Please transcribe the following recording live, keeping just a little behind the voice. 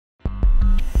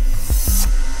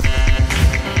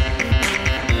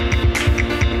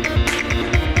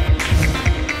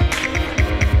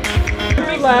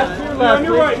left,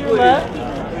 please. To your left.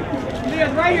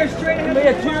 Right here, straight ahead.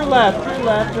 Leah, to your left,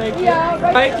 thank you.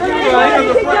 Yeah, right to your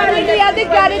right. Yeah, they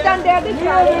got it down there. They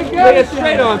got it. Leah,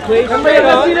 straight on, please. Straight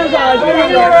on.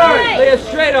 Leah,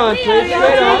 straight on, please.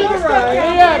 Straight on.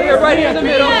 Leah, right here in the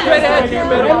middle. Straight ahead to your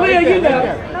middle. Leah, you know.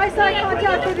 Nice eye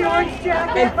contact with the orange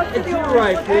jacket. And to your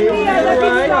right, please. To your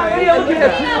right. Leah, to your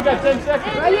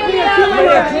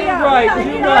right.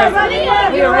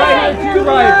 Leah, right here to your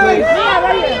right, please.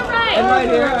 And right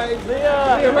here.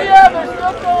 Leah, they're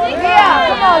still calling. Yeah,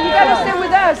 come on, you gotta stay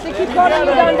with us. They keep calling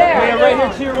you down there. Leah, right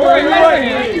here to your right. Cory,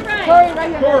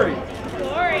 right here. Cory.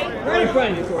 Right in front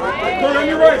of you, Cory. Cory on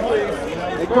your right, please.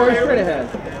 Hey, Cory, straight ahead.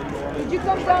 Did you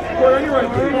come down? Cory on your right,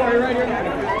 please. Cory, right here.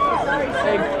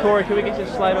 Hey, Cory, can we get you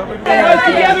to slide over? Guys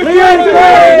together. Guys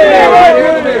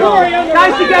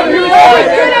together.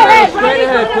 Straight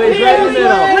ahead, please. Right in the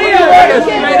middle. Straight ahead,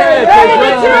 please. Right in the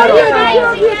middle.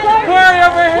 Cory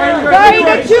over here. Cory,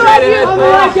 the two of you.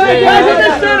 Guys in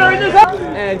the center.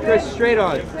 And Criss, straight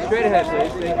on. Straight ahead,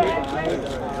 please. Thank you.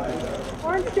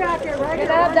 Orange jacket, right? Can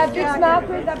I have that big smile,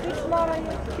 Criss? That big smile on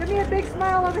you. Give me a big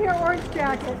smile over here, orange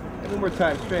jacket. One more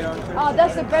time, straight on. Criss. Oh,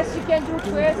 that's the best you can do,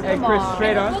 Criss. Hey, Criss,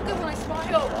 straight on. Look at when I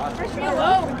smile. Criss,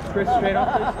 hello. Criss, straight on,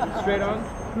 please. Straight on.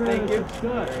 Thank you.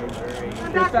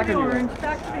 Back to the orange.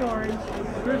 Back to the orange.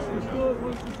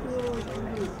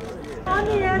 On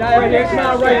the end. Naya, right here.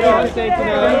 Smile right on. Thank you,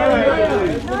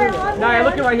 Naya. Naya,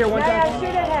 looking right here one Naya, time.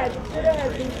 straight ahead. Straight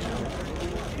ahead, please.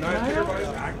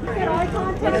 Look at eye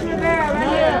contact with Rivera, right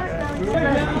here.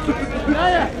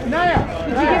 Naya.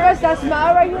 Did you give us that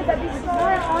smile right here? That big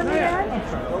smile on the end?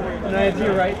 Naya, to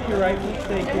your right, please.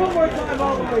 Thank you. One more time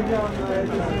all the way down.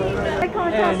 Eye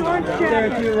contact, And orange Sarah,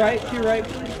 jacket. to your right, please.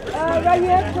 Right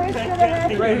here, Criss, straight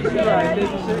ahead. Right to your right,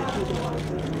 thank you, sir.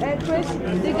 And Criss,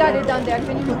 they got it down there.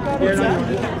 Can you look at it?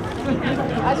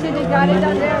 I see they got it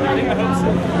down there.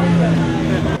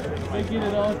 They get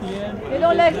it all at the end. They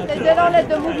don't let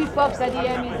the movie pops at the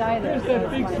end either.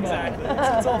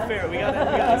 It's all fair. We got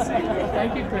to see.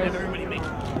 Thank you, Criss. Everybody make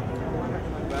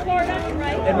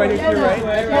And right here to your right.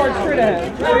 And Chord, straight ahead.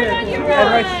 And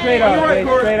right straight on, please.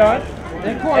 Straight on.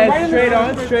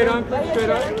 And straight on, please. Straight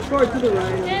on. Chord to the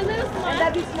right.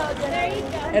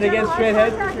 And again, straight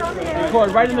ahead.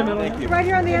 Chord, right in the middle. Right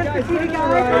here on the end for TV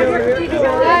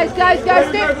guys.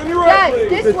 Guys,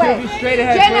 this way. Straight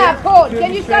ahead. Jenna, Chord,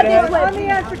 can you start this way? On the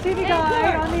end for TV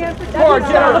guy. On the end for TV Chord,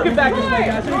 guy. Jenna, looking back this way,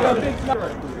 guys. Here we go. Big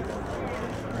smile.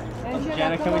 And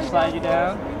Jenna, can we slide you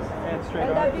down? And straight And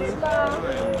on. that big smile.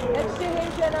 Let's see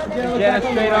him, Jenna. Jenna,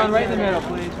 straight on, right in the middle,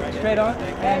 please. Straight on.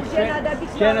 And Jenna, that big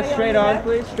smile. Jenna, straight on,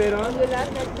 please. Straight on. On the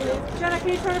left, next to him. Jenna, can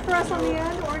you turn it for us on the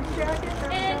end? Orange jacket.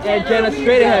 And Jenna,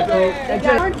 straight ahead, please. And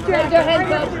Jenna, Orange Take jacket. your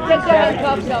handcuffs. Take your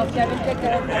handcuffs off, Kevin. Take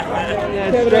your handcuffs off.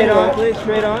 and straight on, please.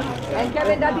 Straight on. And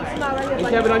Kevin, that big smile right here. And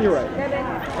Kevin on your right. Kevin.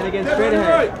 And again, straight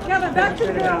ahead. Kevin, back to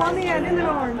the girl on the end in the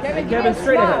orange. Kevin, Kevin,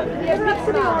 straight ahead. Yeah, Give it up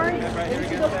to the orange. Give it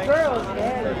to those girls,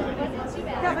 yeah.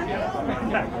 Kevin.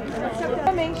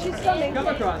 She's coming. Come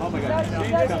across. Oh my God.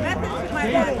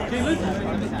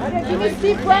 Give me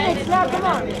Steve Brennan now, come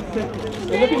on.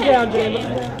 You're looking down, Jayma.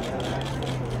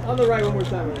 On the right one more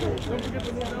time.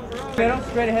 Middle,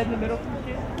 straight ahead in the middle.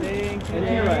 Thank you. And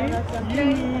to your right.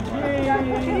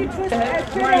 Can you twist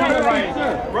Right on the right,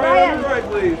 sir. Right on the right,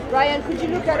 please. Ryan, could you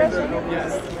look at us?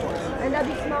 Yes. And that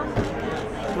big smile.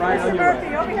 Right on your Murphy,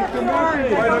 right. over here to the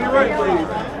orange. Right on your right, please.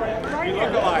 You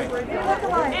look alike. You look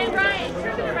alike. And Ryan,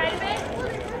 turn to the right a bit.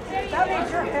 That means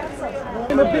you're handsome.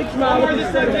 Give him a big smile. Give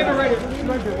him right.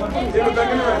 Give him back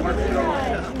in the right.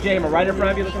 Jayma, right in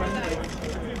front of you.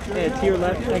 And to your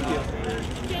left. Thank you.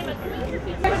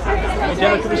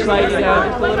 Jenna, can we slide you down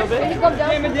just a little bit? Can you come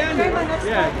down?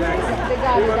 Yeah, exactly. They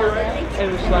got it down there. And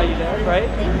we slide you down, right?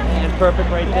 And perfect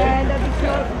right there. And that big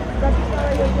smile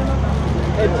right here, Gemma.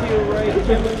 And to your right,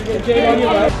 Jayma on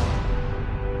your left.